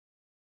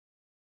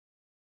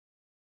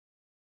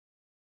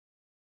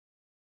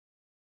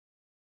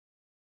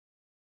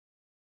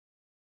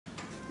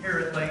here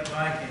at Lake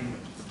Viking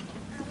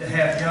to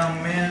have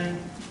young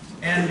men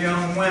and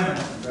young women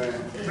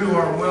who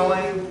are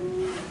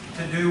willing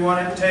to do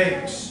what it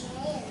takes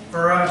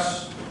for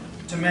us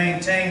to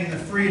maintain the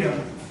freedom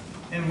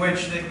in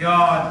which that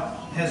God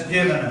has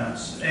given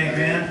us.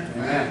 Amen.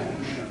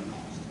 Amen.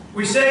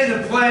 We say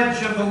the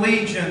Pledge of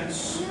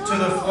Allegiance to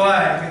the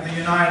flag of the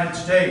United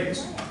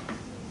States.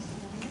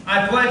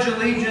 I pledge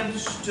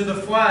allegiance to the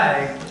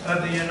flag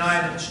of the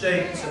United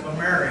States of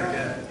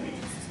America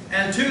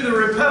and to the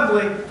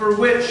republic for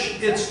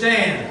which it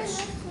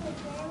stands,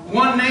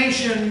 one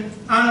nation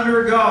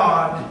under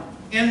God,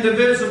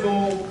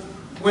 indivisible,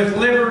 with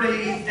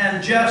liberty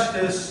and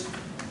justice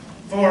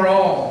for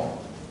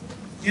all.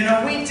 You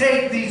know, we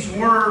take these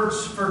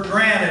words for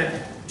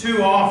granted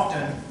too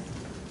often,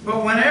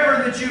 but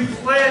whenever that you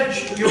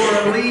pledge your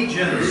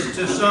allegiance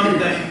to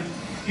something,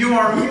 you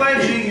are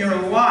pledging your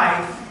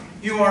life,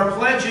 you are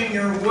pledging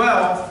your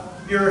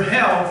wealth, your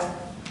health.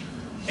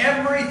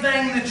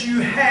 Everything that you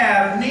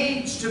have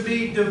needs to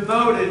be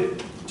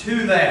devoted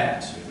to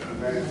that.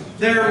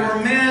 There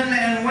were men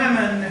and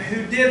women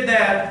who did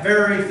that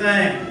very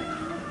thing.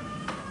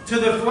 To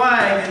the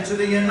flag and to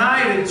the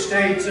United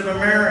States of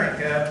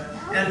America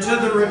and to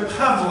the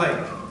republic.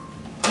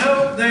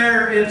 Note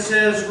there it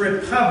says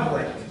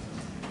republic.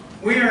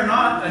 We are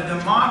not a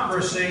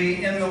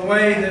democracy in the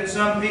way that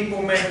some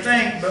people may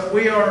think, but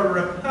we are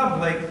a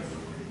republic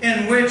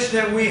in which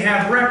that we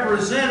have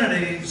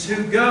representatives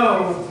who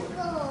go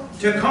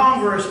to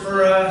Congress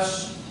for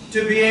us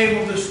to be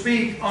able to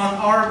speak on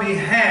our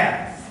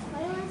behalf.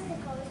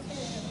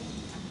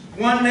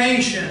 One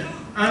nation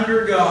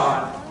under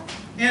God,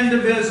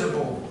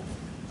 indivisible,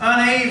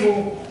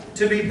 unable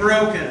to be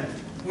broken,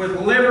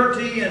 with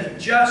liberty and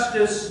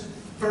justice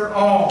for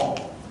all.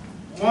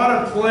 What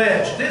a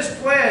pledge. This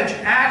pledge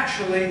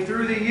actually,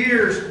 through the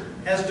years,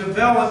 has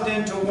developed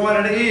into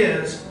what it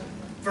is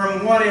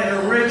from what it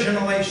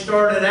originally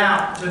started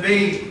out to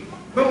be.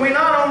 But we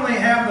not only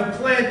have the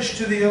pledge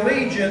to the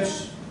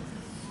allegiance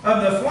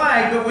of the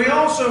flag, but we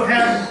also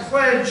have the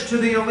pledge to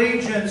the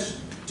allegiance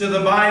to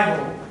the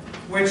Bible,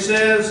 which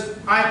says,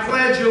 I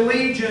pledge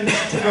allegiance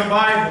to the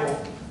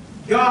Bible,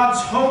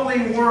 God's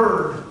holy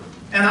word,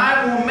 and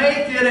I will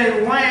make it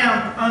a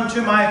lamp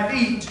unto my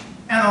feet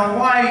and a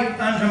light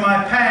unto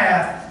my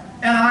path,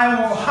 and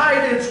I will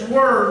hide its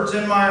words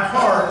in my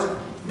heart,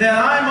 that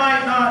I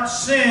might not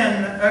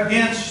sin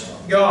against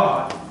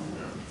God.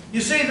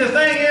 You see, the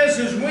thing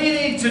is we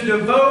need to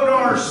devote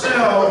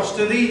ourselves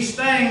to these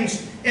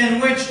things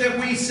in which that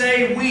we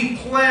say we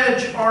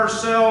pledge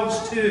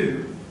ourselves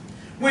to.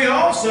 We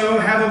also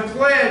have a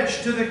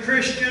pledge to the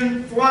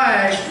Christian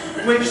flag,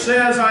 which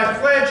says, I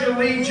pledge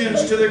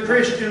allegiance to the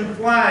Christian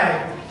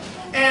flag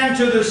and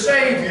to the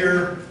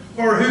Savior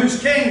for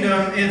whose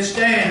kingdom it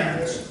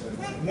stands.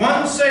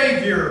 One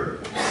Savior,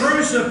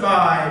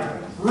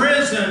 crucified,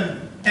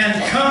 risen,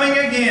 and coming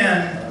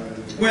again,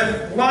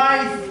 with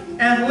life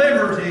and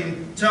liberty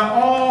to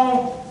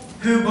all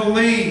who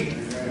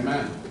believe.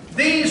 Amen.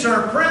 These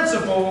are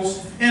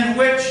principles in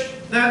which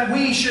that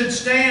we should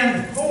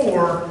stand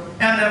for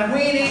and that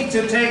we need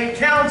to take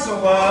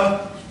counsel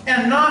of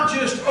and not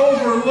just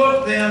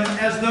overlook them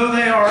as though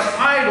they are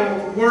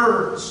idle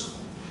words.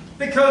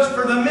 Because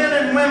for the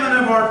men and women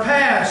of our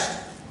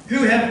past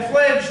who had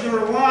pledged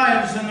their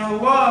lives and their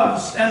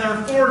loves and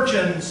their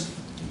fortunes,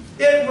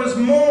 it was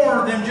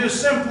more than just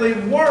simply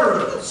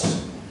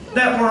words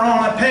that were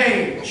on a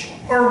page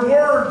or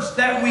words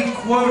that we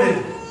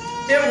quoted.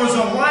 It was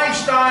a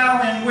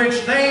lifestyle in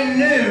which they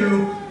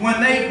knew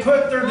when they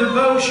put their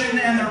devotion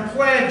and their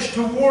pledge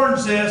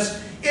towards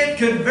this, it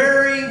could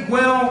very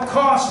well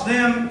cost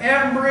them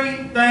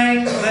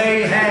everything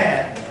they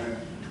had.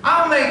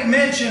 I'll make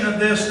mention of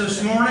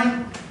this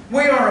morning.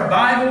 We are a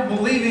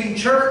Bible-believing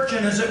church,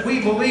 and as that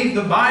we believe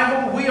the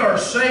Bible, we are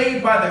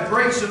saved by the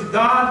grace of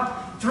God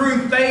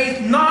through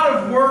faith, not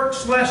of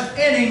works, lest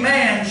any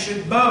man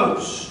should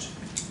boast.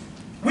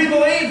 We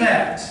believe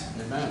that.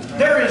 Amen.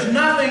 There is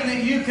nothing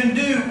that you can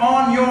do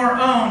on your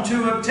own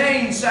to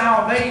obtain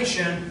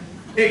salvation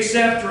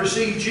except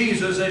receive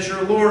Jesus as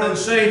your Lord and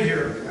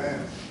Savior.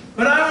 Amen.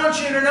 But I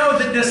want you to know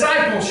that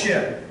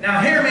discipleship, now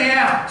hear me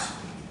out,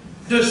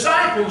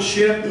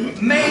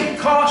 discipleship may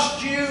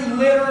cost you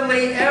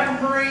literally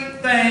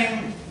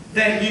everything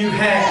that you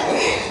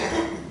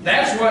have.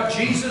 That's what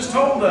Jesus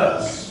told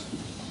us.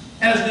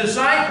 As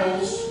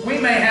disciples, we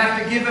may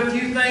have to give a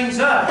few things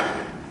up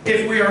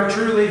if we are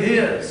truly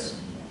His.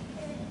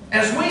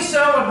 As we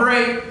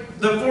celebrate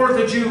the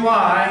 4th of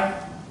July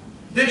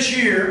this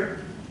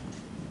year,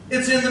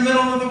 it's in the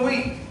middle of the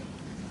week.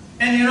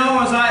 And you know,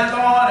 as I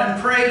thought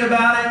and prayed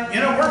about it,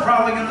 you know, we're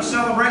probably going to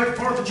celebrate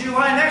the 4th of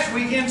July next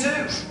weekend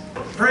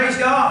too. Praise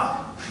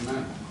God.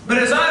 Amen. But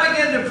as I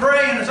began to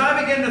pray and as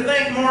I began to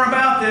think more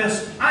about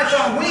this, I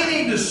thought we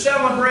need to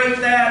celebrate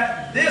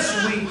that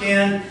this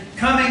weekend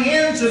coming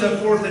into the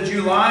 4th of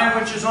July,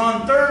 which is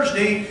on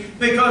Thursday,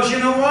 because you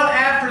know what?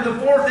 After the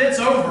 4th, it's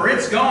over.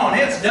 It's gone.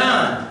 It's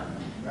done.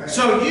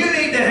 So you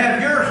need to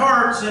have your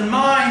hearts and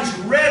minds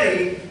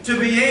ready to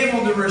be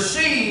able to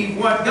receive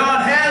what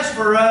God has has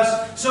for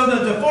us so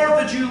that the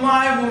 4th of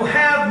July will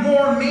have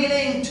more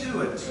meaning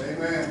to it.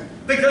 Amen.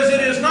 Because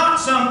it is not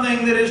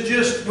something that is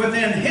just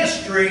within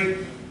history.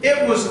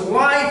 It was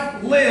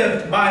life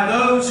lived by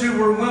those who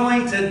were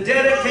willing to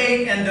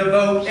dedicate and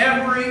devote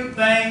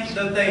everything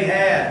that they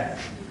had.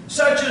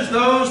 Such as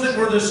those that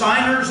were the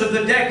signers of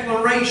the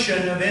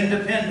Declaration of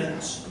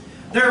Independence.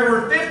 There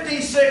were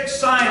 56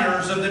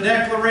 signers of the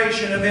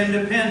Declaration of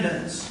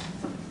Independence.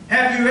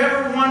 Have you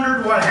ever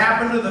wondered what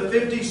happened to the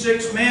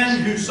 56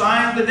 men who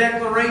signed the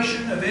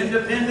Declaration of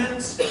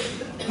Independence?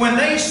 When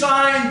they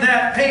signed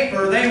that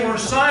paper, they were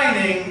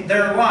signing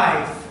their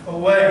life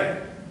away.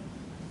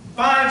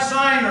 5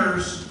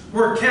 signers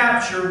were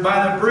captured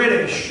by the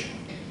British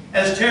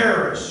as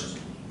terrorists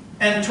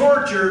and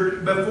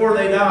tortured before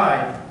they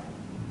died.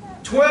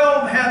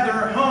 12 had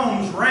their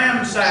homes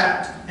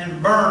ransacked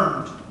and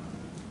burned.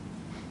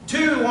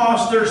 2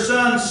 lost their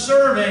sons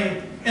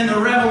serving in the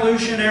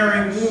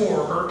Revolutionary War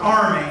or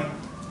Army.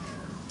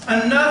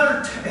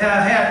 Another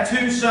had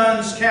 2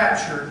 sons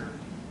captured.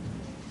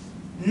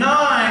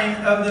 9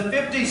 of the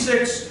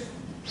 56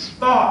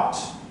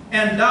 fought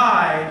and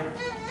died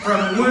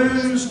from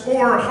wounds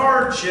or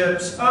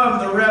hardships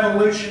of the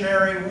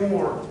Revolutionary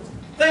War.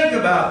 Think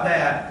about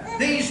that.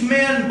 These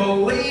men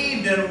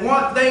believed in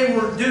what they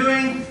were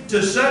doing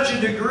to such a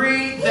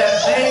degree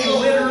that they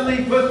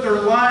literally put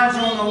their lives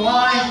on the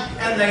line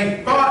and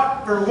they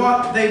fought for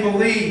what they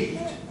believed.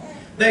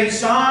 They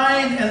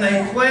signed and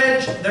they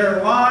pledged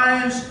their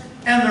lives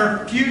and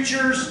their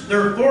futures,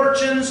 their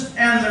fortunes,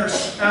 and their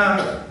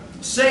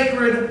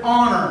sacred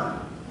honor.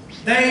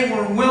 They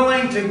were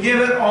willing to give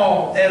it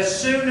all.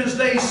 As soon as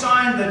they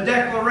signed the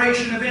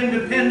Declaration of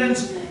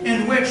Independence,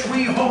 in which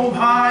we hold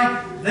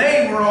high,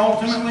 they were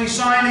ultimately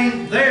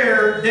signing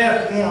their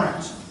death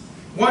warrants.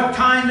 What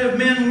kind of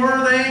men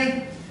were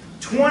they?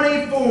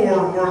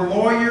 24 were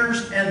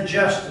lawyers and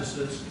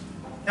justices.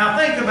 Now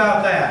think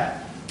about that.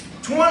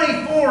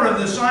 24 of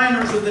the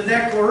signers of the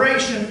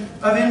Declaration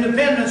of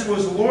Independence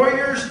was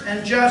lawyers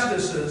and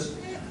justices.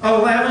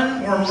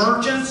 11 were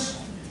merchants.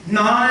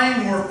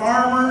 9 were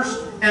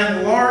farmers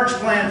and large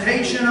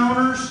plantation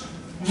owners,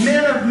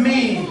 men of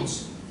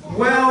means,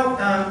 well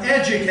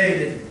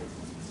educated.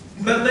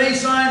 But they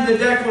signed the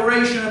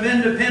Declaration of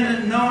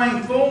Independence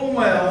knowing full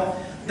well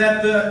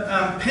that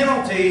the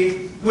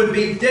penalty would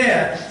be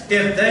death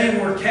if they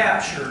were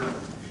captured.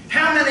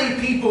 How many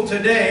people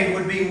today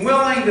would be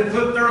willing to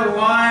put their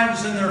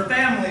lives and their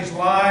families'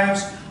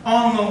 lives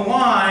on the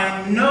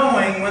line,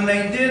 knowing when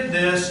they did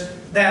this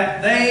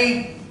that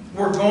they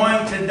were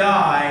going to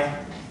die,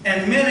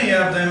 and many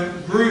of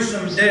them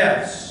gruesome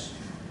deaths?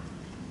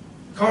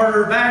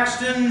 Carter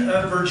Baxton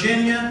of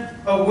Virginia,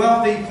 a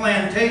wealthy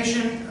planter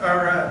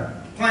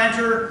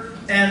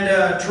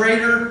and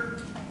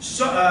trader,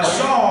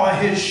 saw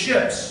his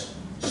ships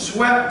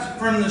swept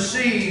from the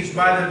seas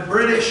by the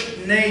British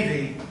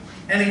Navy,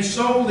 and he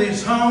sold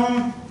his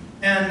home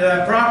and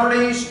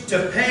properties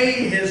to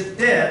pay his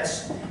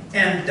debts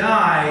and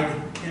died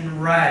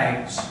in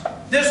rags.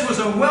 This was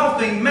a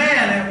wealthy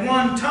man at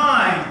one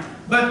time,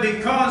 but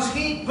because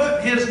he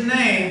put his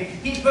name,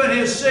 he put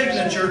his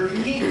signature,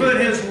 he put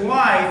his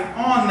life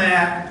on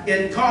that,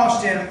 it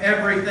cost him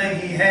everything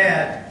he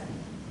had.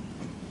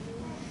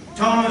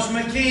 Thomas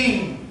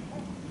McKean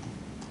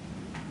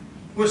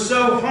was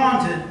so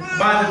haunted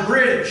by the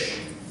British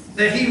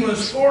that he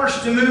was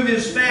forced to move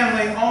his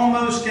family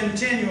almost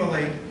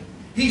continually.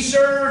 He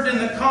served in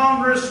the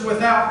Congress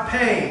without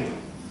pay,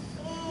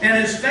 and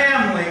his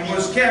family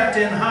was kept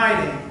in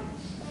hiding.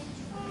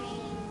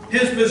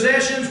 His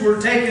possessions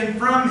were taken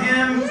from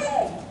him,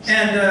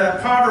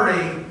 and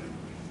poverty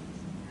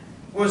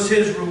was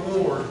his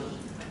reward.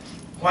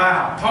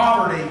 Wow,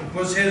 poverty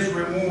was his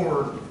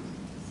reward.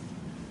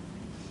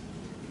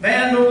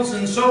 Vandals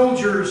and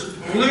soldiers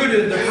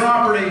looted the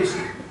properties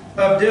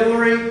of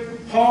Dillery,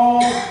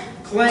 Hall,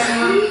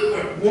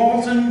 Clay,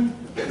 Walton,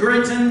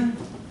 Gritton,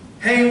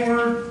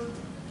 Hayward,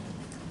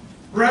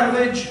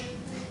 Rutledge,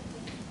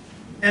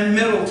 and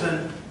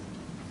Middleton.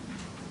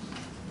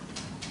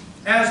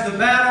 As the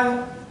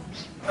Battle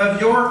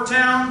of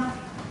Yorktown,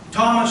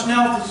 Thomas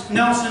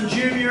Nelson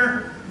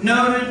Jr.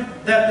 noted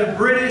that the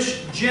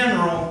British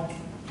general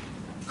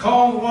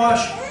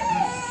Cornwallis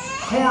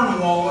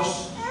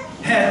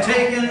had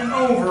taken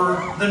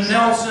over the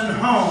Nelson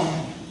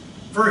home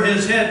for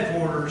his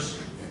headquarters.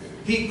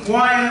 He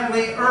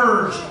quietly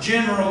urged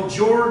General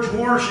George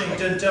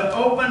Washington to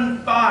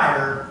open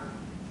fire,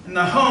 and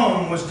the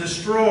home was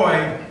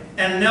destroyed,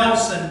 and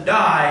Nelson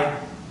died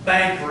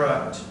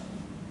bankrupt.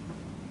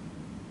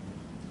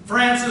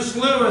 Francis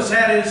Lewis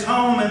had his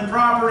home and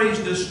properties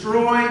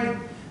destroyed.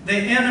 The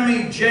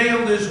enemy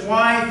jailed his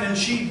wife, and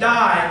she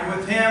died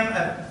with him,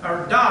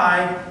 or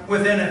died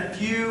within a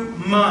few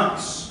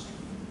months.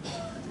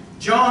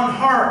 John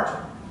Hart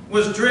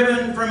was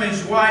driven from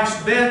his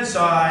wife's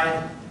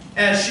bedside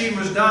as she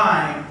was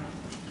dying.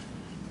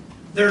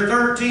 Their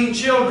 13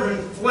 children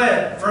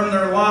fled for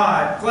their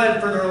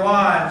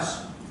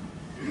lives.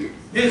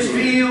 His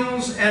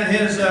fields and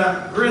his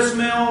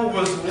gristmill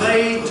was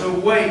laid to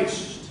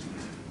waste.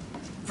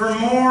 For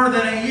more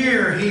than a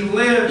year he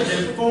lived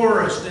in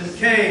forests and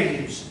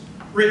caves,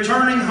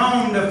 returning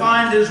home to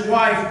find his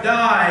wife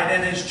died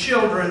and his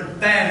children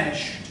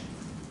vanished.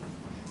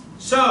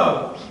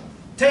 So,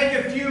 take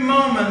a few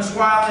moments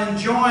while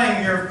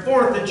enjoying your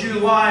 4th of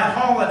July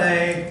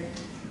holiday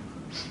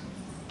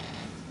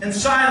and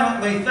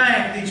silently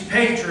thank these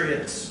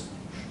patriots.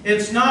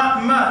 It's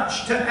not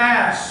much to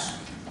ask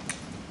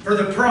for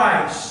the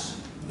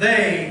price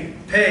they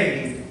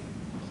paid.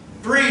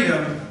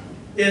 Freedom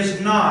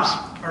is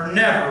not or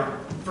never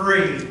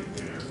free.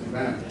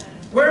 Amen.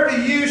 Where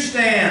do you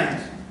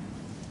stand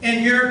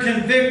in your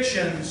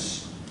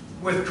convictions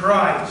with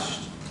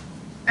Christ?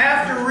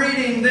 After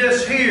reading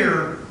this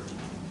here,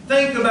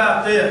 think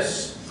about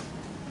this.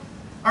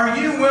 Are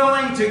you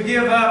willing to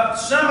give up?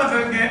 Some of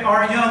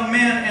our young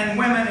men and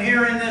women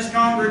here in this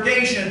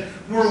congregation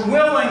were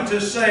willing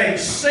to say,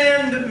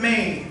 "Send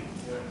me.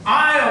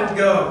 I'll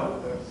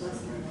go."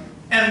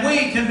 And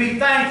we can be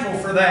thankful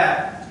for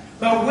that.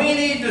 But we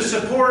need to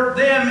support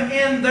them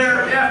in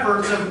their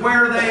efforts of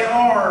where they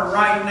are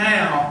right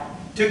now,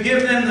 to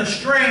give them the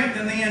strength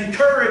and the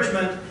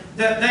encouragement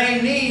that they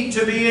need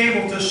to be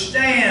able to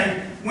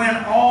stand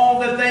when all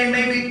that they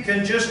maybe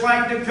can, just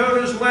like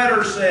Dakota's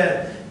letter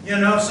said, you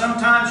know,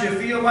 sometimes you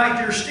feel like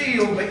you're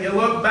steel, but you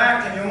look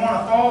back and you want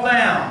to fall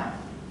down.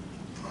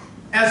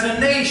 As a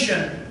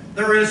nation,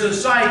 there is a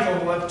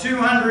cycle of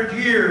 200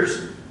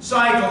 years,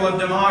 cycle of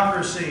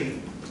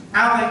democracy.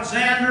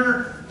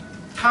 Alexander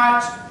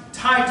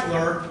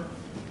Tytler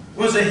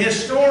was a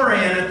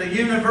historian at the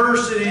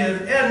University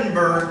of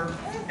Edinburgh,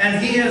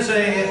 and he is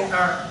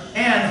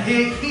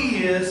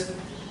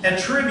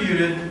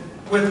attributed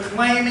with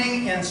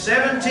claiming in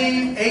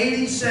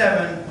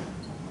 1787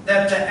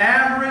 that the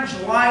average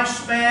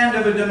lifespan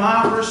of a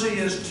democracy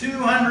is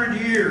 200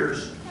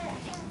 years.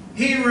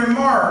 He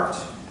remarked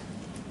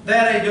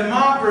that a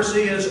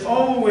democracy is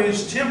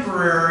always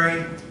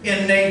temporary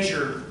in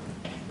nature.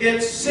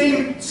 It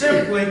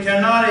simply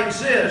cannot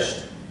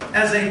exist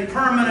as a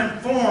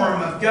permanent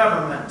form of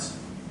government.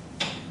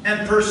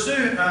 And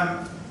pursuant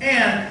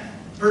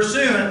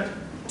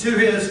to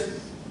his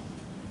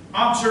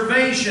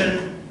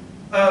observation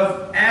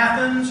of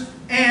Athens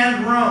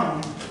and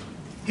Rome,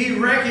 he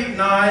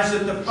recognized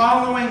that the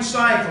following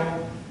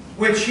cycle,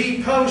 which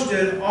he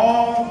posted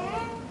all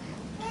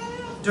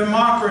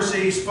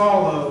democracies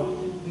follow.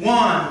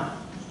 1.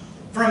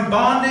 From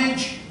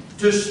bondage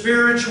to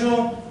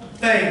spiritual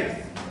faith.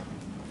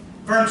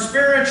 From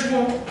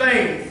spiritual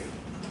faith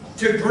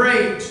to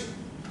great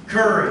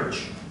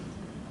courage.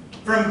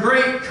 From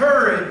great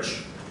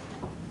courage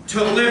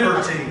to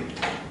liberty.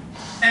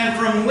 And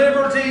from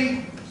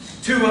liberty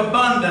to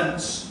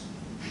abundance.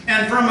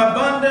 And from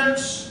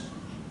abundance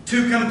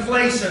to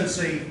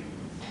complacency.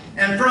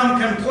 And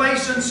from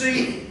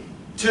complacency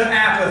to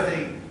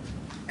apathy.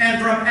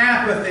 And from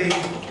apathy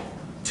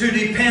to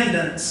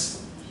dependence.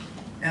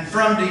 And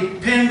from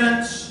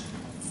dependence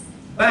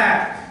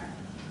back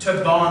to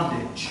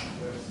bondage.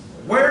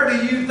 Where do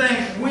you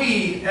think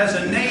we as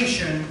a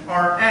nation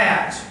are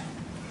at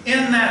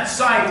in that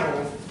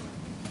cycle?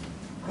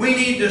 We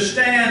need to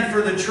stand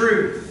for the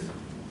truth.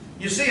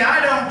 You see, I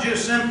don't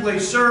just simply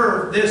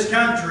serve this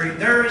country.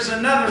 There is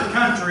another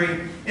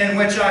country in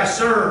which I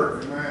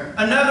serve. Amen.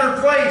 Another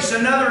place,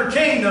 another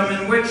kingdom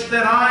in which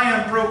that I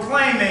am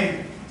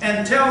proclaiming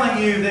and telling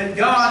you that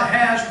God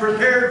has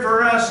prepared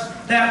for us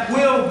that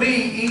will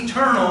be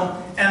eternal,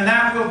 and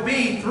that will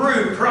be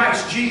through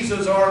Christ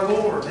Jesus our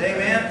Lord.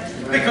 Amen?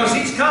 Amen. Because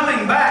He's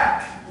coming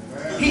back.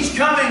 Amen. He's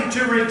coming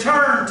to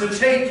return to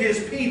take His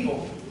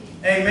people.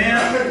 Amen?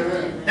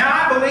 Amen. Now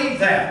I believe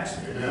that.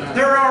 Amen.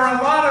 There are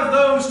a lot of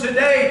those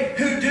today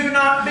who do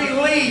not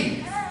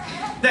believe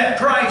that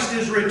Christ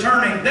is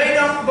returning. They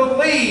don't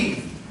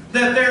believe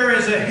that there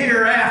is a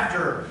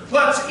hereafter.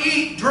 Let's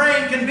eat,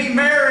 drink, and be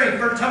merry,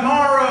 for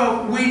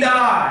tomorrow we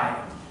die.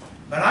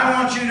 But I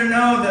want you to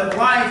know that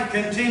life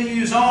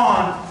continues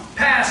on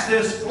past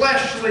this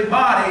fleshly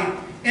body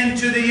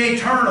into the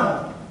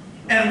eternal.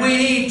 And we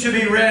need to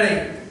be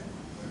ready.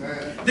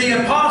 Amen. The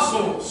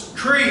Apostles'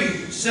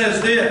 Creed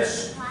says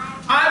this: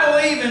 I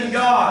believe in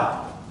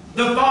God,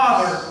 the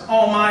Father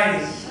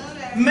Almighty,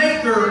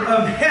 maker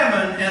of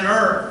heaven and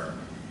earth,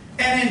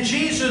 and in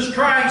Jesus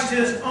Christ,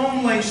 His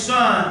only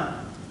Son,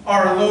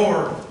 our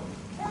Lord,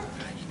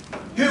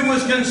 who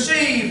was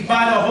conceived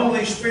by the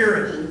Holy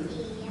Spirit,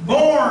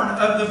 born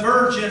of the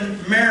Virgin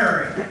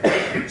Mary,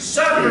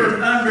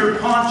 suffered under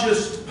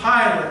Pontius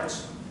Pilate,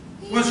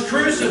 was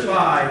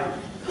crucified,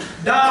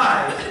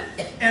 died,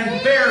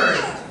 and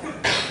buried.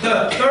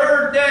 The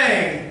third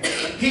day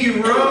He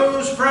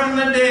rose from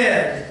the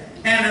dead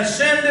and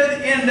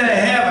ascended into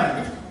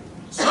heaven.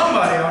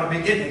 Somebody ought to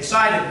be getting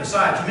excited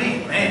besides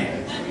me,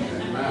 man.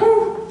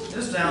 Whew,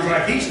 this sounds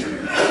like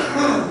Easter.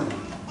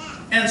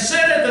 And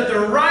sitteth at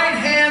the right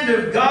hand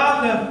of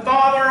God the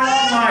Father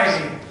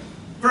Almighty,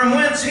 from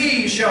whence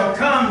He shall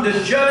come to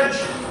judge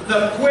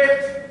the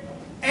quick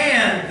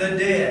and the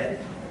dead.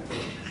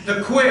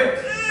 The quick,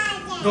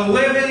 the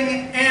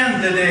living,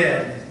 and the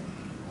dead.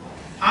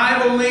 I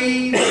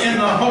believe in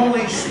the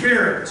Holy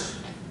Spirit,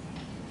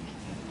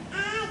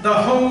 the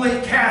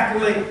Holy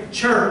Catholic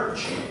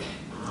Church,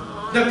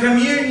 the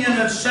communion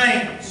of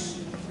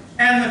saints,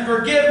 and the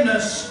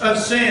forgiveness of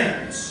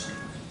sins,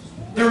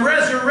 the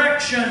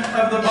resurrection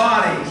of the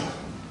body,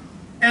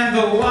 and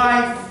the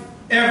life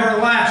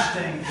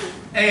everlasting.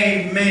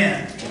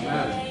 Amen.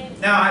 Amen.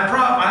 Now,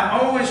 I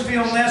always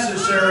feel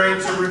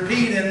necessary to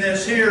repeat in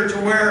this here to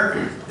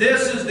where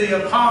this is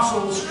the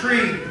Apostles'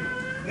 Creed.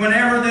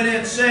 Whenever that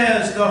it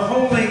says the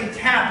Holy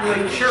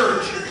Catholic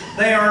Church,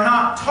 they are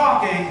not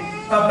talking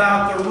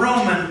about the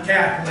Roman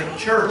Catholic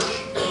Church.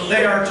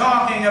 They are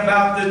talking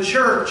about the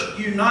church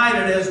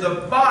united as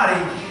the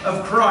body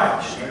of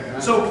Christ.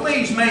 So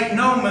please make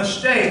no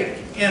mistake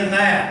in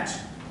that.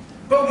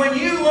 But when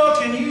you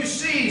look and you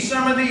see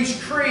some of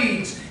these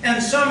creeds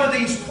and some of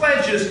these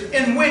pledges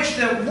in which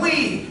that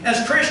we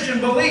as Christian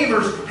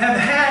believers have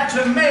had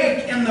to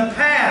make in the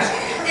past,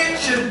 it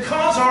should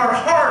cause our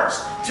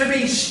hearts to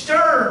be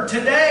stirred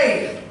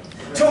today,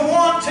 to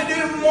want to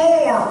do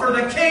more for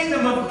the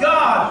kingdom of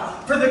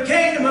God, for the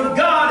kingdom of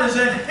God is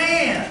at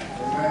hand.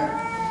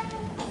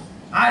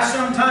 I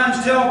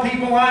sometimes tell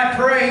people, I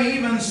pray,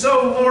 even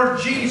so, Lord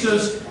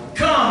Jesus,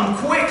 come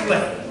quickly.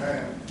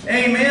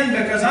 Amen.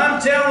 Because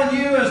I'm telling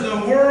you, as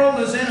the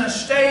world is in a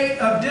state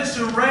of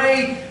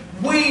disarray,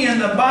 we in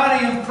the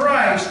body of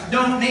Christ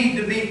don't need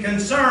to be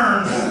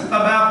concerned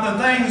about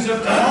the things of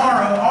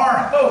tomorrow.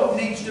 Our hope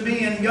needs to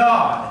be in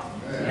God.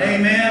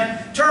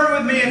 Amen. Turn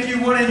with me, if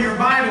you would, in your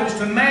Bibles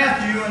to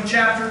Matthew in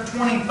chapter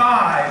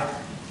 25.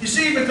 You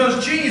see,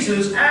 because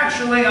Jesus,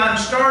 actually, I'm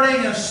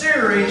starting a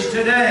series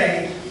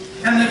today,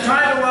 and the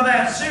title of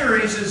that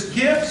series is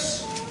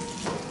Gifts,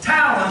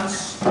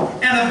 Talents,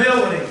 and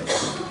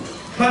Abilities.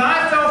 But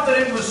I felt that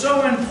it was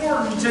so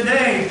important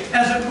today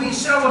as we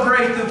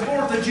celebrate the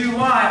 4th of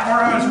July,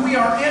 or as we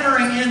are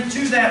entering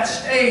into that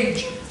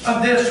stage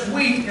of this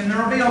week, and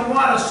there will be a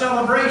lot of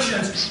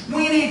celebrations.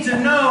 We need to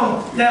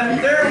know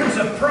that there was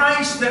a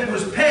price that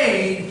was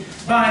paid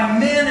by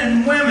men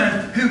and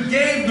women who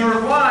gave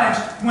their lives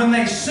when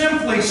they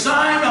simply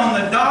signed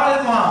on the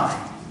dotted line.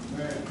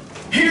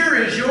 Here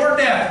is your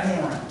death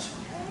warrant.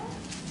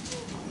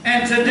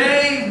 And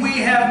today we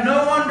have no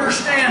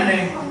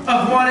understanding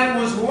of what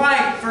it was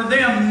like for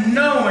them,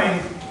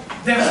 knowing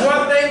that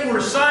what they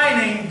were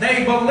signing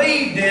they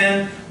believed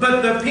in,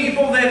 but the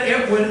people that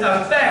it would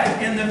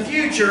affect in the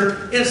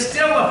future is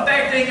still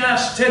affecting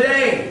us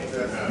today.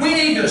 We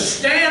need to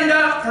stand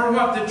up for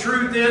what the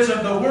truth is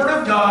of the Word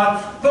of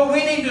God, but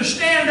we need to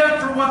stand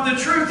up for what the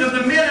truth of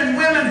the men and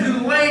women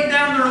who laid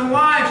down their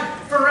lives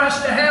for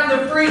us to have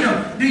the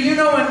freedom. Do you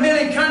know in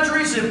many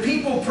countries, if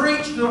people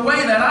preach the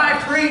way that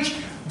I preach,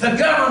 the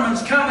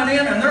government's coming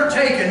in and they're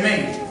taking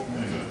me.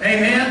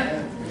 Amen?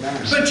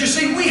 But you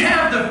see, we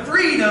have the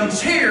freedoms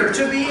here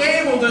to be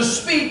able to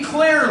speak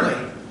clearly.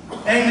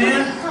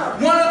 Amen?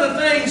 One of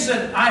the things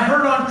that I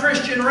heard on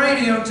Christian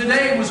radio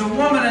today was a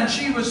woman, and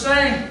she was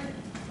saying,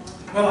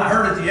 well, I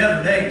heard it the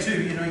other day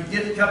too, you know, you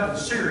get a couple of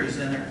series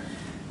in there.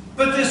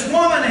 But this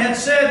woman had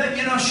said that,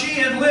 you know, she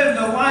had lived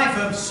a life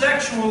of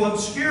sexual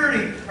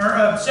obscurity, or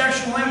of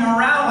sexual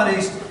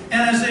immoralities,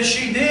 and as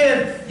she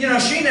did, you know,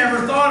 she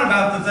never thought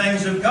about the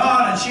things of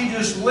God, and she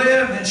just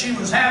lived, and she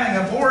was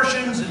having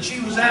abortions, and she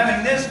was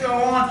having this go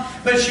on,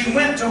 but she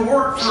went to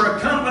work for a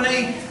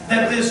company,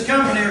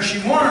 or she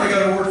wanted to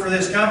go to work for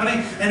this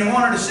company, and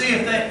wanted to see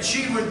if that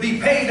she would be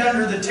paid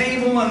under the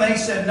table, and they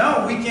said,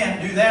 no, we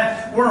can't do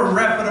that, we're a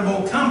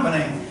reputable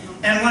company.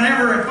 And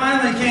whenever it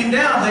finally came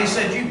down, they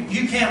said,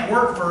 you can't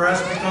work for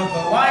us because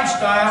the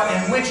lifestyle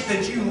in which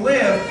that you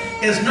live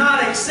is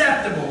not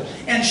acceptable.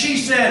 And she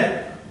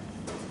said,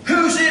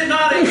 who's it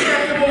not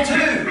acceptable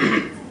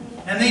to?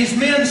 And these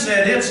men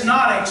said, it's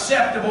not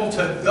acceptable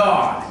to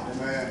God.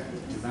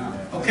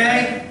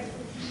 Okay?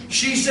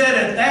 She said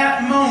at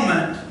that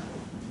moment,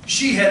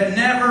 she had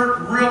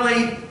never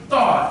really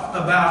thought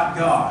about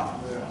God.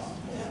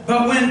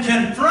 But when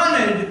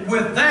confronted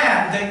with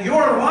that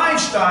your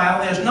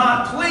lifestyle is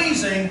not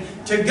pleasing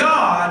to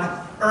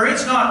God, or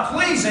it's not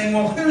pleasing,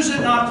 well, who's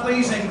it not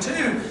pleasing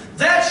to?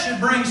 That should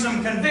bring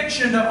some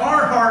conviction to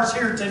our hearts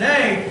here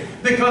today,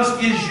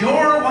 because is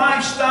your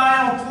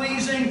lifestyle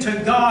pleasing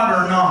to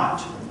God or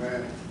not?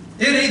 Amen.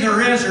 It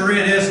either is or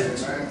it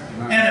isn't.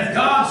 Amen. And if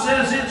God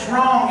says it's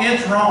wrong,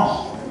 it's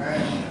wrong.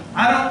 Amen.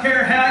 I don't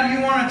care how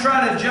you want to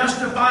try to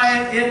justify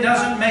it, it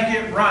doesn't make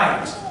it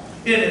right.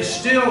 It is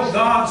still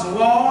God's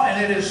law,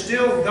 and it is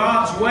still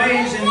God's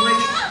ways in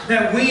which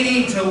that we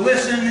need to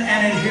listen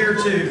and adhere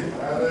to.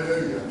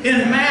 Hallelujah.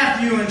 In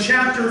Matthew in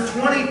chapter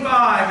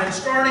 25 and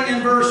starting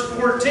in verse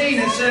 14,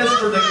 it says,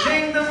 for the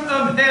kingdom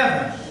of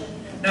heaven.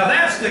 Now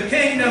that's the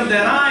kingdom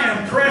that I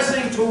am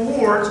pressing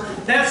towards.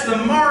 That's the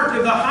mark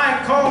of the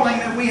high calling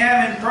that we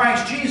have in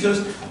Christ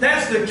Jesus.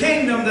 That's the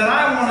kingdom that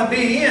I want to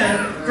be in.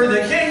 For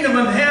the kingdom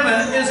of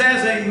heaven is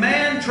as a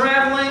man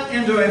traveling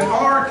into a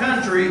far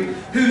country,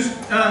 who's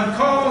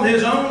called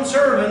his own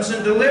servants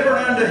and delivered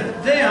unto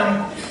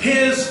them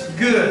his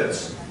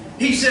goods.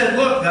 He said,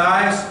 look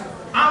guys,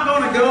 I'm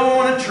going to go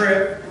on a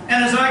trip.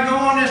 And as I go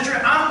on this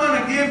trip, I'm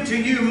going to give give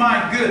to you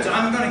my goods.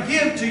 I'm going to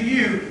give to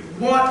you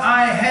what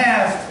I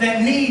have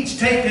that needs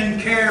taken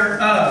care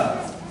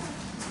of.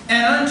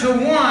 And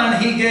unto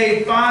one he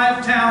gave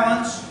 5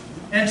 talents,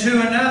 and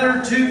to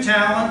another 2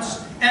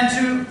 talents, and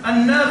to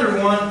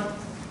another one.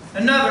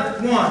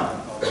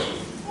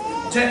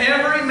 To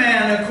every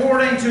man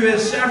according to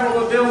his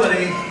several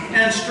ability,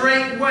 and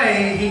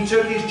straightway he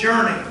took his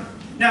journey.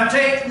 Now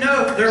take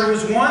note, there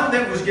was one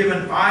that was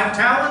given 5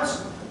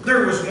 talents,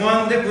 there was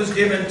one that was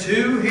given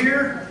 2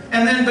 here,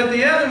 but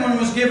the other one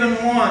was given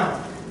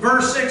 1.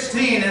 Verse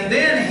 16, and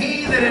then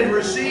he that had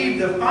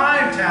received the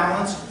 5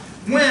 talents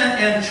went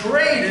and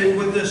traded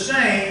with the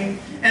same,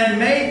 and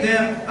made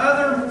them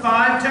other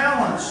 5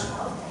 talents.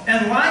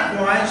 And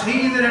likewise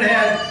he that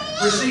had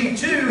received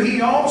 2,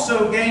 he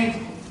also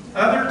gained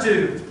other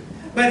 2.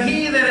 But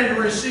he that had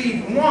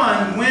received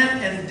 1 went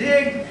and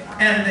digged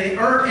in the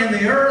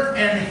earth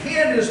and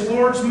hid his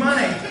Lord's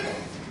money.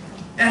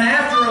 And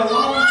after a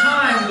long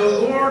time the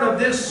Lord of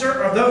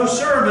those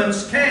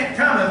servants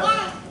cometh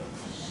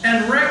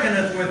and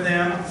reckoneth with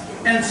them.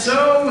 And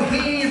so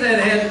he that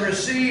had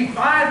received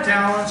 5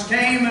 talents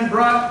came and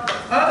brought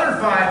other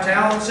 5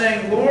 talents,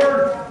 saying,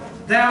 Lord,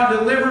 thou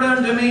delivered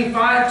unto me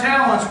 5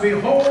 talents.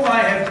 Behold, I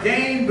have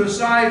gained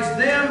besides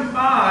them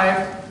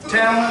 5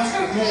 talents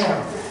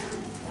more.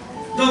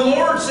 The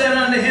Lord said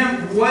unto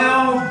him,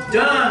 Well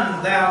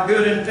done, thou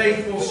good and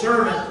faithful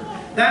servant.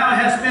 Thou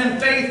hast been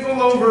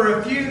faithful over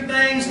a few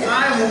things.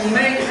 I will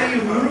make thee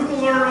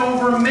ruler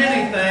over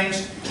many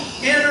things.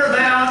 Enter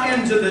thou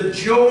into the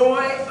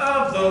joy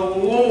of the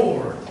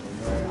Lord.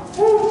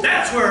 Woo,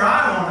 that's where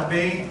I want to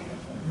be.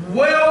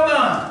 Well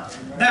done,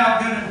 thou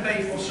good and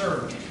faithful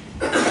servant.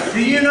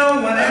 Do you know,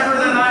 whenever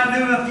that I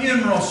do a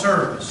funeral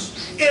service,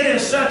 it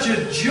is such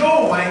a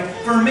joy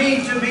for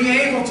me to be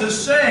able to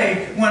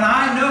say, when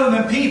I know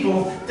the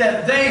people,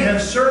 that they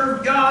have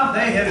served God,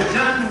 they have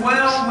done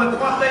well with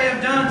what they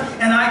have done,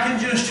 and I can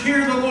just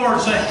hear the Lord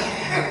say,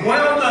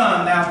 Well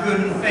done, thou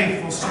good and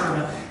faithful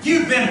servant.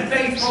 You've been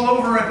faithful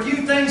over a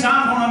few things.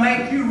 I'm going to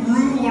make you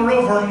ruler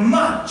over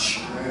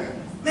much.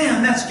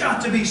 Man, that's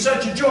got to be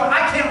such a joy.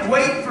 I can't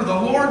wait for the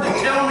Lord to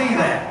tell me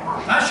that.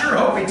 I sure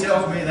hope He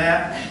tells me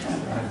that.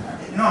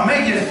 You know, I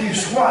may get a few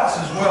swats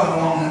as well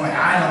along the way.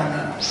 I don't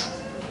know.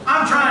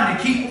 I'm trying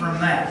to keep from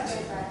that.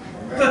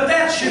 But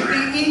that should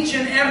be each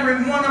and every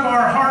one of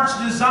our heart's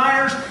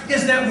desires,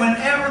 is that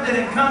whenever that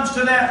it comes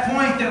to that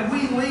point that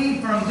we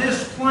leave from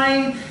this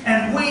plane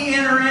and we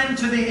enter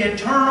into the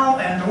eternal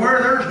and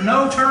where there's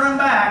no turning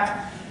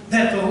back,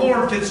 that the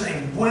Lord could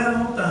say,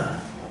 Well done,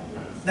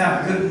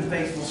 thou good and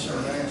faithful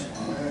servant.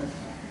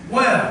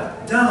 Well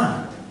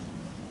done.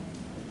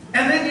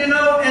 And then, you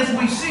know, as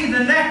we see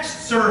the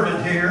next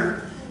servant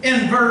here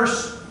in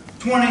verse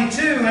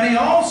 22, and he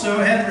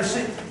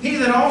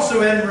that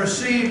also had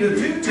received the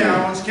 2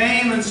 talents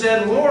came and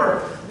said,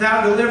 Lord,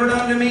 thou delivered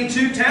unto me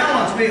 2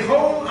 talents.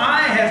 Behold,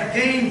 I have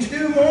gained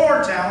 2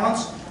 more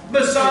talents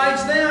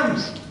besides them.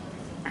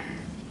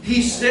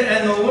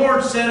 And the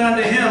Lord said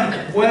unto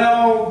him,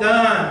 Well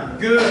done,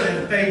 good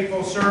and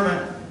faithful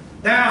servant.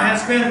 Thou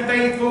hast been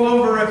faithful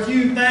over a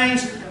few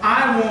things.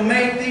 I will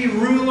make thee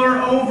ruler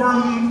over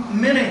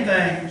many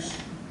things.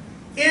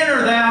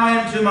 Enter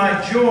thou into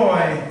my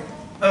joy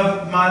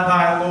of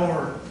thy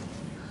Lord.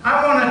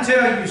 I want to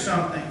tell you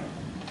something.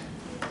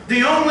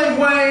 The only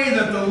way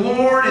that the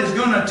Lord is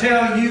going to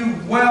tell you,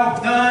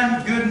 Well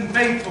done, good and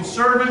faithful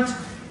servant,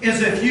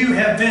 is if you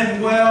have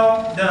been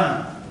well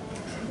done.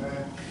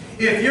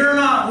 If you're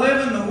not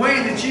living the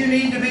way that you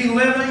need to be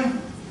living,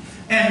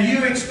 and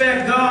you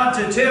expect God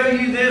to tell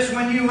you this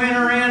when you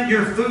enter in,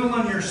 you're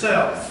fooling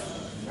yourself.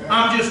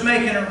 I'm just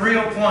making it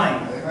real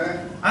plain.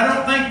 I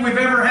don't think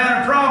we've ever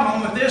had a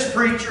problem with this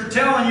preacher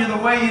telling you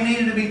the way you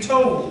needed to be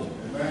told.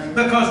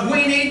 Because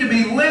we need to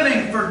be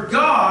living for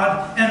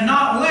God and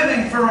not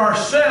living for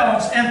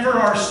ourselves and for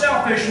our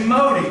selfish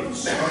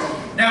motives.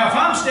 Now, if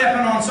I'm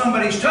stepping on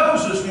somebody's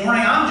toes this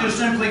morning, I'm just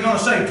simply going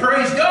to say,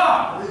 Praise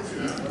God.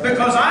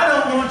 Because I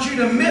don't want you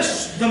to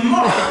miss the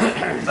mark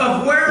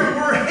of where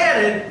we're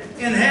headed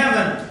in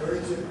heaven.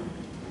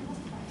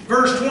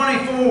 Verse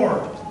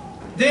 24.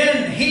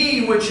 Then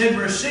he which had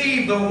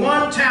received the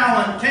 1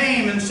 talent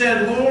came and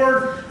said,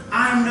 Lord,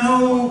 I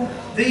know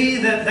thee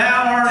that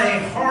thou art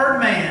a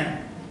hard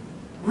man,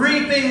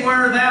 reaping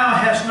where thou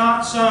hast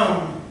not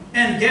sown,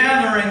 and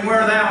gathering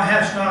where thou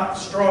hast not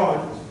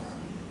strawed.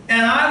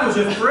 And I was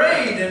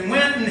afraid, and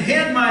went and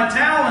hid my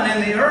talent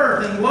in the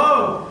earth, and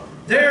lo,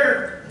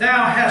 there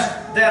thou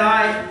hast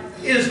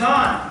is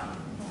thine.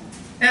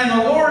 And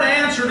the Lord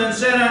answered and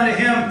said unto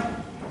him,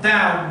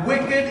 Thou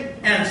wicked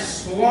and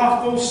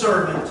slothful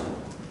servant,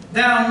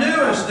 thou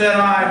knewest that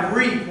I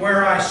reap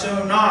where I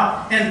sow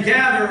not, and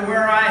gather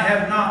where I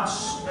have not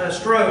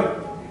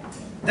strowed.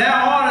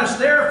 Thou oughtest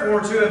therefore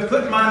to have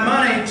put my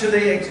money to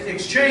the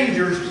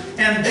exchangers,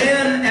 and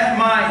then at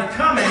my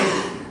coming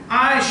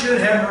I should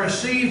have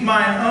received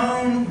mine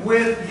own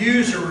with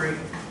usury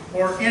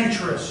or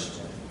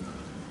interest.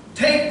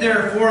 Take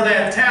therefore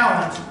that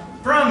talent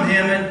from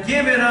him, and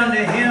give it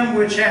unto him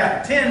which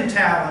hath 10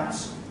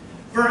 talents.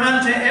 For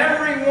unto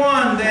every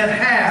one that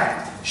hath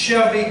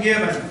shall be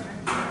given,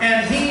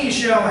 and he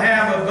shall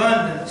have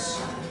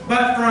abundance.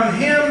 But from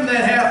him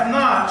that hath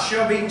not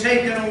shall be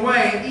taken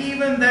away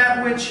even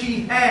that which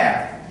he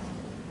hath.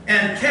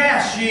 And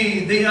cast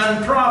ye the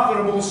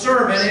unprofitable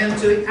servant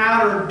into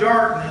outer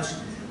darkness,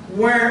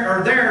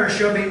 where there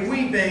shall be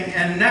weeping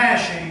and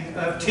gnashing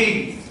of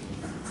teeth.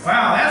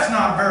 Wow, that's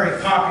not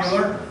very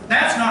popular.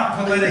 That's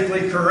not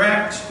politically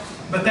correct,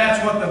 but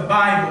that's what the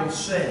Bible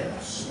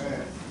says.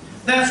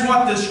 That's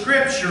what the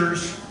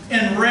Scriptures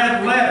in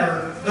red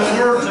letter, the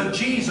words of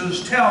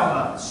Jesus, tell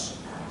us.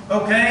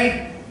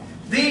 Okay?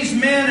 These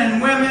men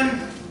and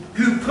women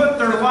who put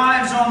their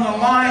lives on the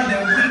line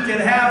that we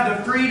could have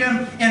the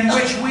freedom in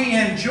which we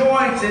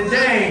enjoy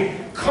today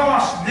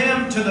cost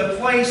them to the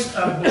place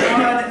of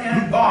blood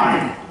and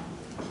body.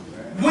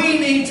 We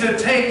need to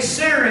take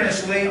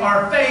seriously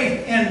our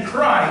faith in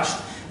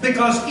Christ,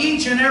 because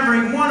each and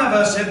every one of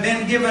us have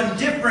been given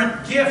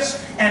different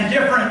gifts and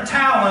different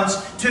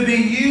talents to be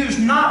used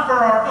not for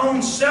our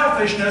own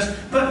selfishness,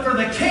 but for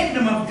the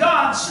kingdom of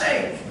God's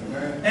sake.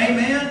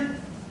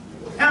 Amen?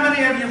 How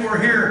many of you were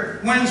here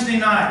Wednesday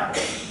night?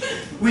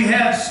 We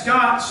had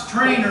Scott's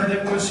trainer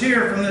that was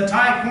here from the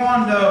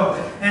Taekwondo,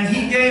 and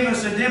he gave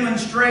us a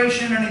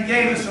demonstration and he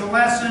gave us a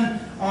lesson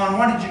on,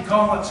 what did you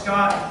call it,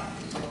 Scott?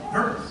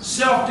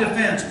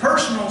 Self-defense,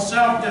 personal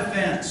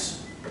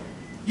self-defense.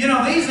 You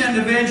know, these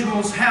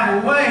individuals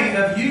have a way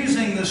of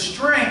using the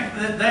strength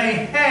that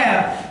they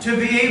have to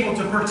be able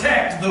to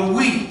protect the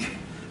weak.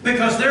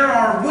 Because there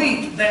are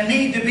weak that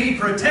need to be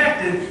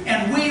protected,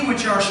 and we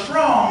which are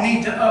strong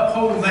need to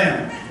uphold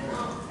them.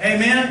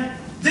 Amen?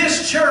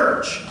 This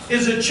church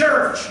is a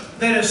church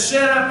that is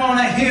set up on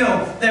a hill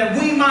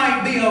that we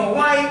might be a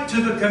light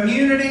to the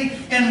community,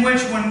 in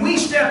which when we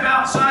step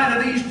outside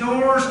of these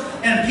doors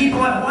and people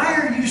are, why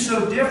are you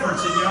so different?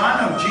 And you know,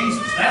 I know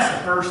Jesus. That's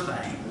the first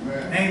thing.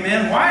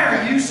 Amen. Why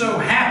are you so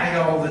happy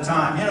all the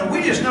time? You know,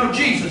 we just know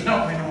Jesus,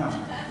 don't we,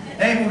 Norman?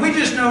 Amen. We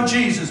just know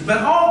Jesus.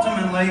 But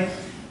ultimately,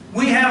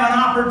 we have an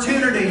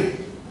opportunity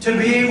to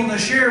be able to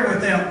share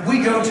with them.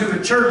 We go to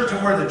a church to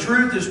where the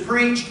truth is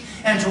preached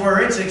and to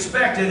where it's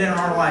expected in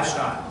our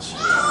lifestyles.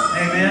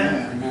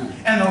 Amen? Amen.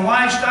 And the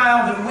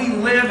lifestyle that we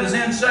live is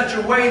in such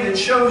a way that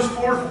shows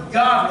forth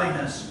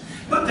godliness.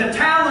 But the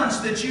talents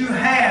that you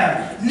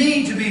have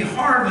need to be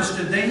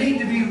harvested. They need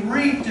to be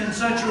reaped in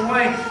such a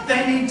way.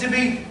 They need to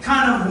be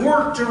kind of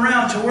worked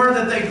around to where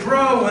that they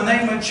grow and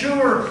they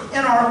mature in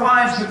our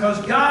lives,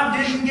 because God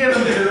didn't give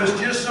them to us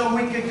just so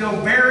we could go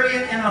bury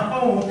it in a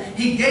hole.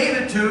 He gave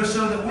it to us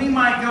so that we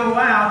might go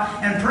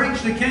out and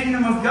preach the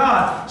kingdom of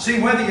God.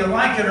 See, whether you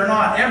like it or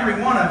not, every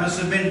one of us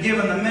have been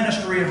given the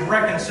ministry of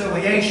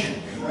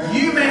reconciliation.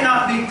 You may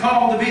not be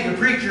called to be the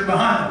preacher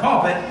behind the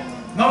pulpit.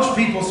 Most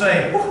people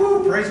say,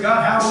 woohoo, praise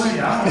God,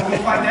 hallelujah, I don't want to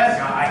look like that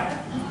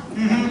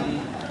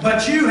guy.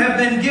 But you have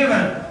been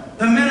given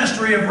the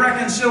ministry of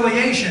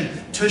reconciliation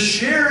to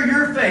share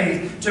your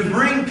faith, to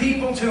bring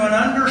people to an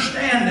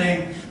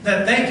understanding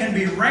that they can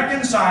be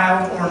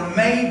reconciled or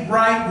made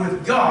right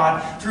with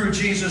God through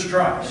Jesus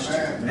Christ.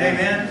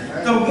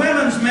 Amen. The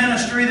women's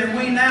ministry that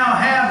we now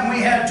have, and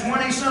we had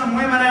 20-some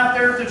women out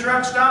there at the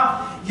truck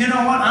stop. You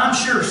know what? I'm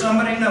sure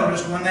somebody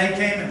noticed when they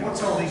came in,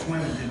 what's all these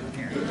women doing?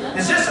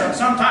 Is this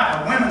some type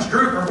of women's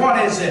group, or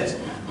what is this?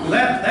 Well,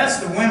 that's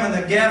the women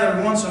that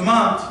gather once a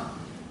month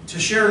to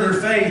share their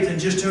faith and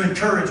just to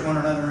encourage one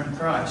another in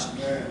Christ.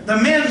 The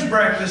men's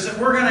breakfast that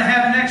we're going to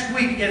have next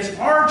week, it's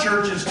our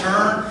church's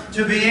turn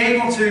to be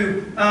able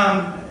to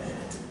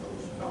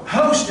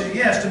host it.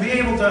 Yes, to be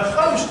able to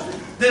host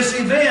this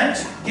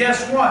event.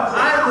 Guess what?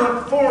 I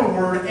look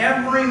forward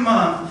every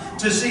month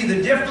to see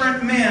the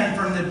different men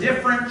from the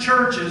different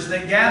churches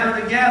that gather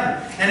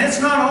together. And it's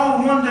not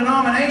all one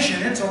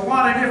denomination. It's a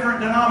lot of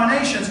different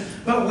denominations.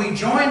 But we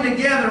join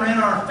together in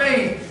our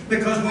faith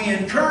because we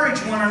encourage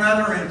one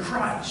another in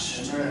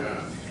Christ.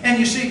 And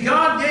you see,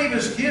 God gave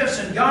us gifts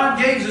and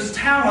God gave us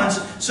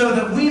talents so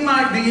that we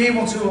might be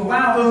able to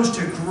allow those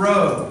to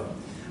grow.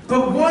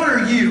 But what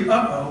are you?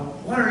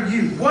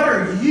 What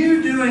are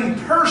you doing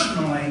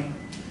personally?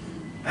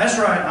 That's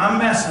right, I'm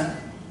messing.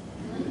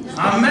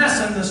 I'm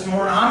messing this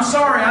morning. I'm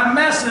sorry, I'm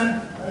messing.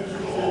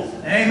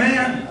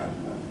 Amen.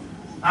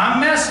 I'm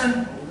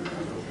messing.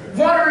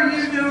 What are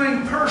you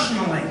doing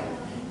personally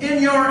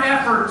in your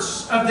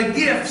efforts of the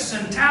gifts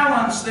and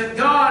talents that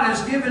God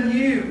has given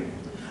you?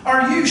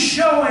 Are you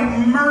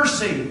showing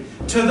mercy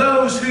to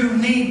those who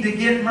need to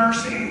get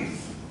mercy?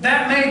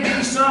 That may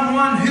be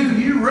someone who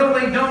you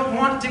really don't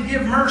want to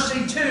give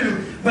mercy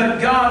to,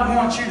 but God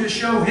wants you to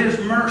show His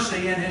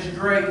mercy and His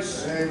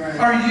grace. Amen.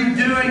 Are you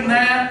doing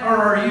that, or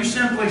are you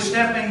simply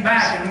stepping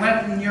back and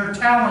letting your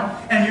talent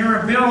and your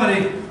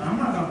ability, I'm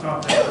not going to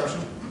talk to that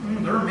person.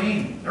 They're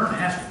mean. They're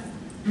nasty.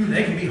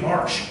 They can be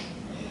harsh.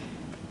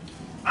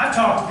 I've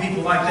talked to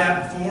people like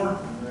that before.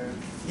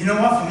 You know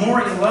what? The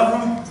more you love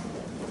them,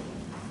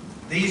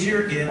 the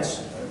easier it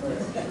gets.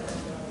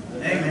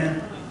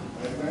 Amen.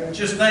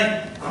 Just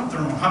think, I'm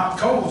throwing hot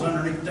coals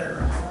underneath there.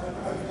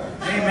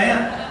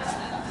 Amen.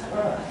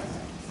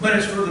 But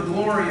it's for the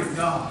glory of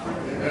God.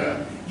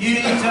 You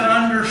need to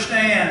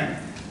understand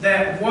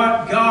that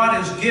what God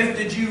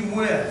gifted you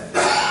with.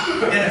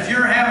 And if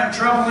you're having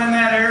trouble in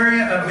that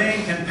area of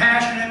being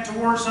compassionate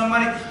towards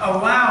somebody,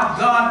 allow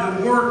God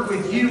to work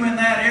with you in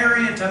that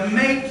area to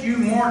make you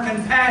more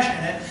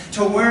compassionate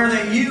to where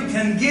that you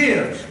can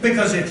give.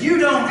 Because if you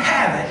don't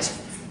have it,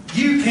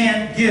 you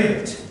can't give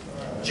it.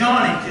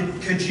 Johnny,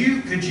 could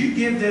you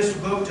give this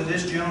book to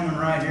this gentleman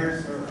right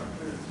here?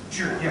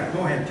 Sure, yeah,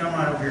 go ahead. Come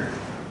right over here.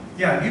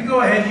 Yeah, you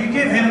go ahead. You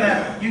give him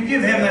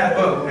that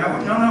book. Now,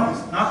 no,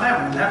 not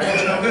that one. That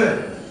book's no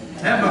good.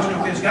 That book's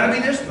no good. It's got to be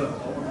this book.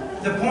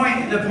 The point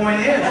is,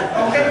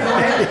 okay, go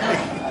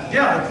ahead.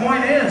 Yeah, the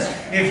point is,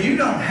 if you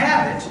don't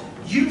have it,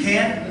 you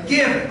can't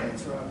give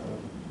it.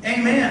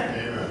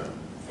 Amen.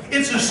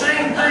 It's the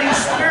same thing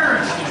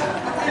spiritually.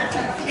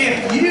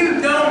 If you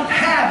don't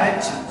have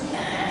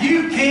it,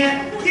 you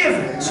can't give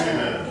it.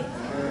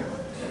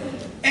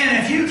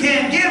 And if you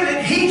can't give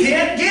it, He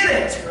can't get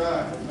it.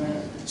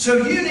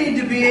 So you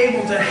need to be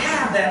able to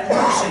have that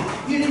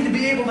mercy. You need to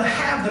be able to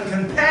have the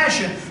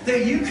compassion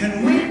that you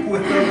can weep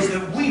with those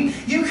that weep.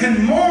 You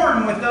can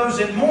mourn with those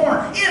that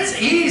mourn.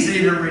 It's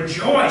easy to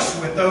rejoice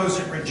with those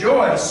that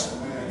rejoice.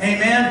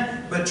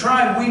 Amen? But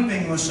try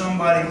weeping with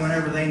somebody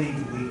whenever they need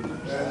to weep.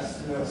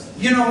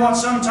 You know what?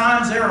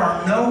 Sometimes there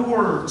are no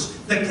words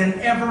that can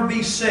ever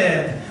be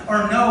said,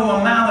 or no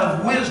amount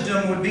of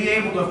wisdom would be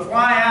able to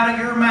fly out of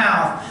your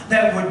mouth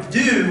that would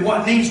do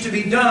what needs to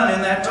be done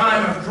in that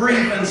time of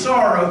grief and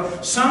sorrow.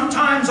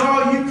 Sometimes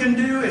all you can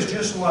do is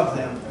just love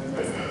them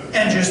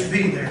and just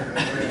be there.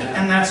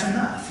 And that's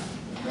enough.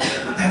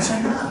 That's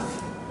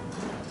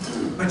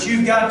enough. But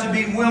you've got to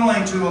be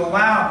willing to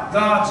allow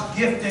God's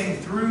gifting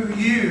through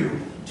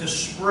you to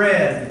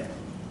spread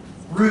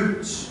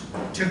roots,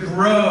 to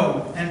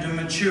grow, and to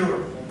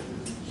mature.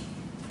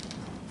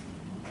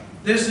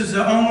 This is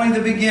only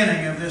the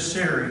beginning of this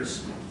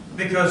series,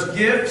 because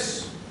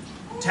gifts,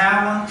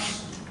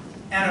 talents,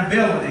 and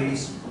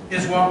abilities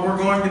is what we're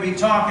going to be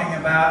talking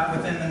about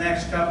within the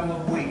next couple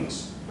of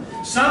weeks.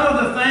 Some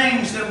of the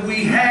things that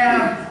we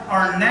have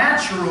are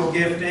natural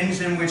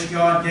giftings in which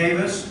God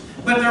gave us,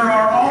 but there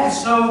are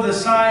also the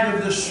side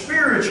of the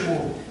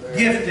spiritual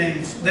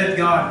giftings that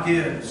God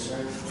gives.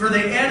 For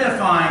the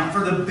edifying, for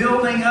the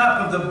building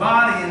up of the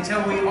body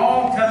until we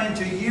all come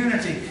into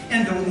unity,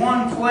 into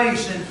one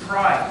place in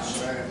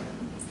Christ.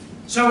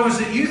 So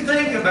as you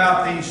think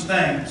about these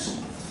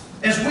things,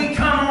 as we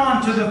come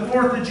on to the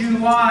 4th of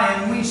July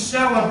and we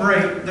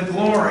celebrate the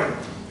glory,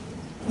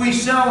 we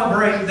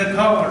celebrate the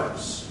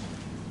colors.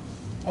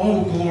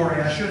 Oh glory,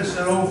 I should have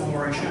said oh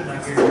glory, shouldn't I,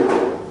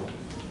 Gary?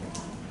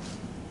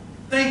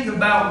 Think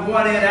about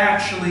what it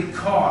actually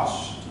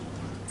costs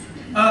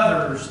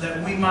others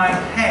that we might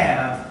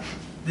have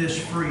this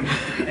freedom.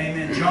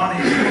 Amen. Johnny,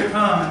 if you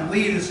come and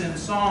lead us in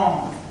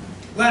song,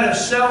 let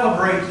us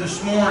celebrate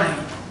this morning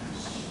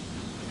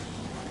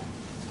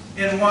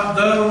in what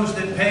those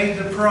that paid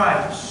the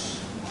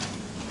price,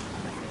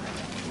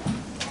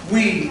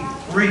 we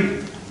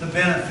reap the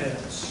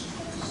benefits.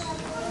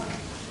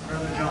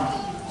 Brother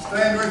John.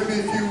 Stand with me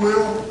if you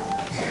will.